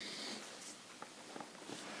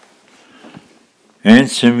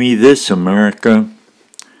Answer me this, America.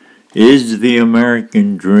 Is the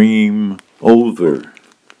American dream over?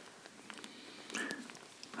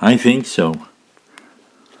 I think so.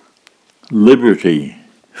 Liberty,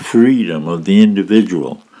 freedom of the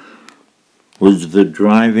individual was the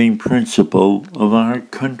driving principle of our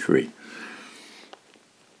country.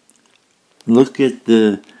 Look at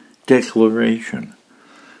the Declaration.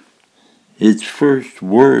 Its first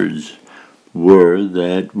words were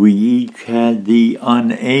that we each had the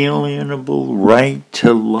unalienable right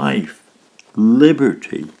to life,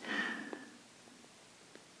 liberty,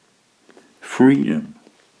 freedom.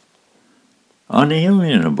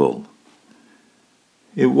 Unalienable.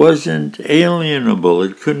 It wasn't alienable.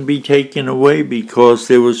 It couldn't be taken away because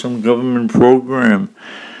there was some government program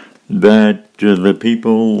that the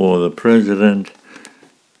people or the president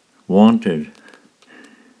wanted.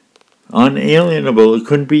 Unalienable. It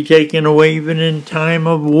couldn't be taken away even in time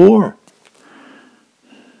of war.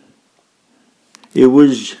 It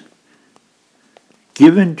was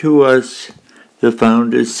given to us, the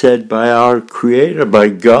founders said, by our Creator, by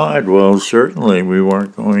God. Well, certainly we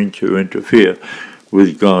weren't going to interfere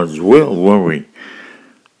with God's will, were we?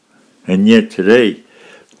 And yet today,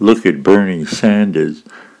 look at Bernie Sanders,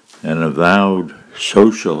 an avowed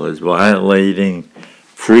socialist, violating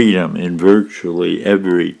freedom in virtually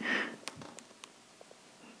every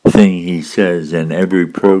thing he says and every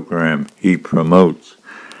program he promotes.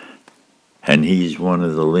 And he's one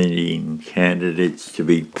of the leading candidates to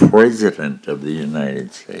be president of the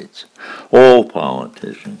United States. All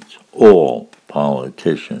politicians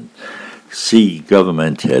see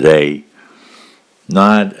government today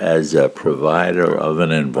not as a provider of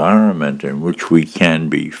an environment in which we can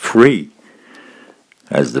be free,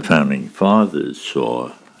 as the founding fathers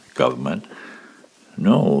saw government.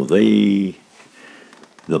 No, the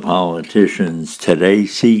politicians today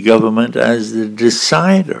see government as the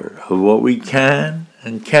decider of what we can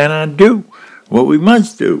and cannot do, what we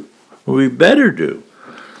must do, what we better do,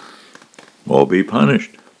 or be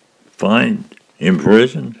punished, fined,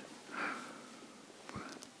 imprisoned.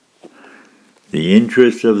 The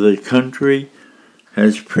interest of the country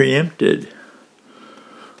has preempted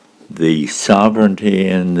the sovereignty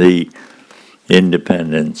and the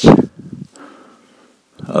independence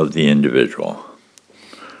of the individual.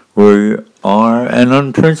 We are an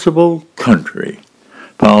unprincipled country.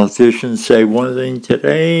 Politicians say one thing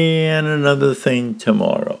today and another thing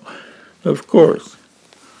tomorrow. Of course,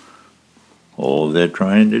 all they're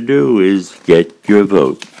trying to do is get your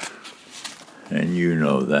vote. And you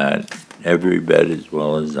know that every bit as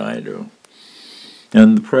well as I do.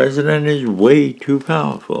 And the president is way too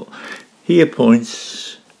powerful. He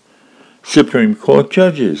appoints Supreme Court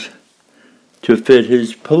judges to fit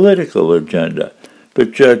his political agenda.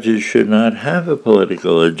 But judges should not have a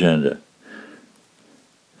political agenda.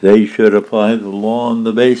 They should apply the law on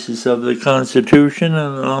the basis of the Constitution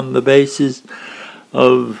and on the basis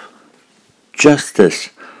of justice.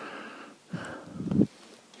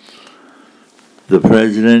 The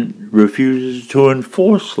president refuses to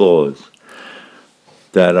enforce laws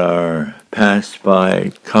that are passed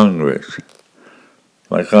by Congress,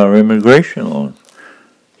 like our immigration laws.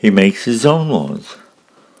 He makes his own laws.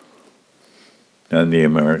 And the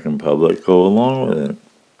American public go along with it.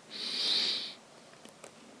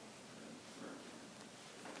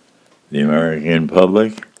 The American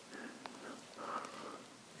public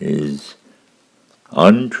is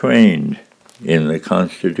untrained in the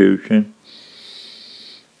Constitution.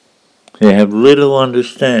 They have little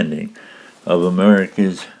understanding of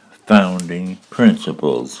America's founding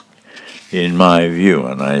principles, in my view,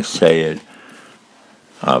 and I say it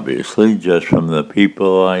obviously just from the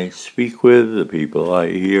people I speak with, the people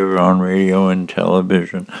I hear on radio and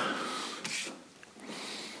television.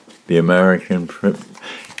 The American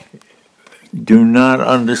do not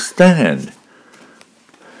understand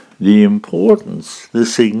the importance, the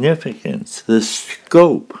significance, the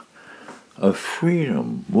scope of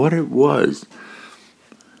freedom, what it was.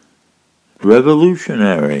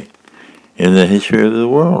 Revolutionary in the history of the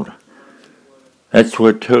world. That's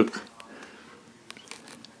what took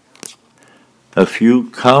a few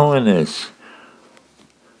colonists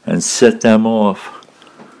and set them off.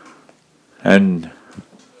 And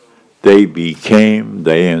they became,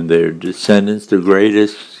 they and their descendants, the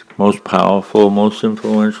greatest, most powerful, most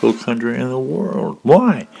influential country in the world.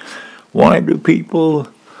 Why? Why do people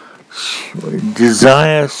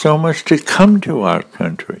desire so much to come to our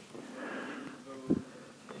country?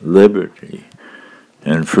 Liberty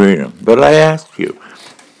and freedom. But I ask you,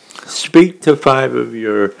 speak to 5 of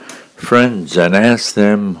your friends and ask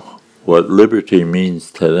them what liberty means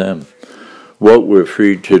to them, what we're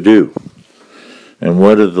free to do. And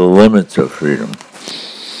what are the limits of freedom?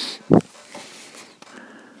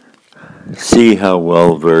 See how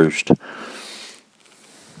well versed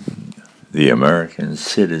the American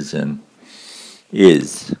citizen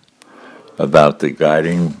is about the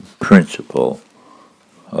guiding principle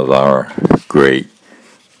of our great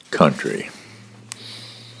country.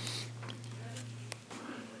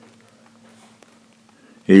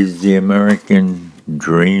 Is the American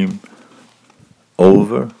dream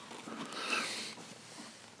over?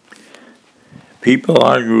 People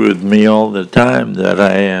argue with me all the time that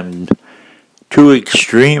I am too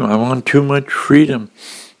extreme. I want too much freedom.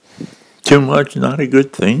 Too much, not a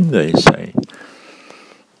good thing, they say.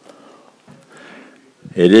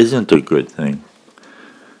 It isn't a good thing.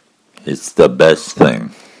 It's the best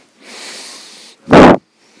thing.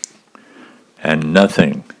 And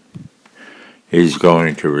nothing is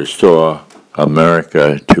going to restore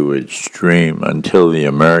America to its dream until the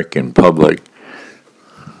American public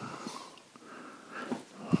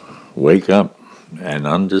wake up and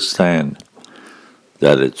understand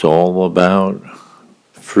that it's all about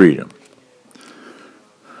freedom,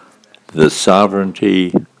 the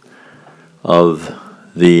sovereignty of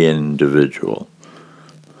the individual.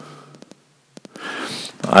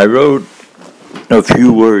 I wrote a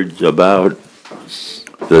few words about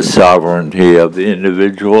the sovereignty of the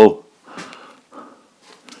individual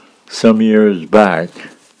some years back,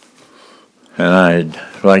 and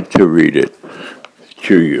I'd like to read it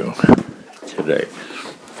to you today.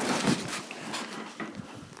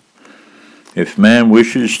 If man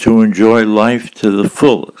wishes to enjoy life to the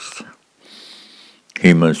fullest,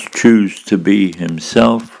 he must choose to be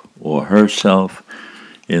himself or herself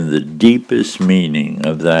in the deepest meaning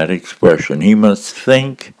of that expression. He must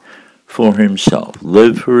think for himself,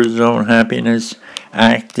 live for his own happiness,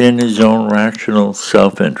 act in his own rational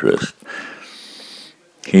self-interest.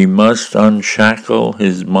 He must unshackle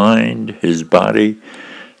his mind, his body,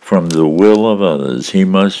 from the will of others. He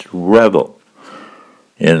must revel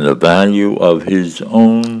in the value of his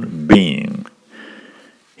own being.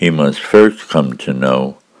 He must first come to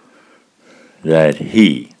know that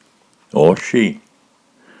he or she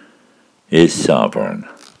is sovereign.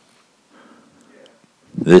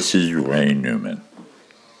 This is Ray Newman.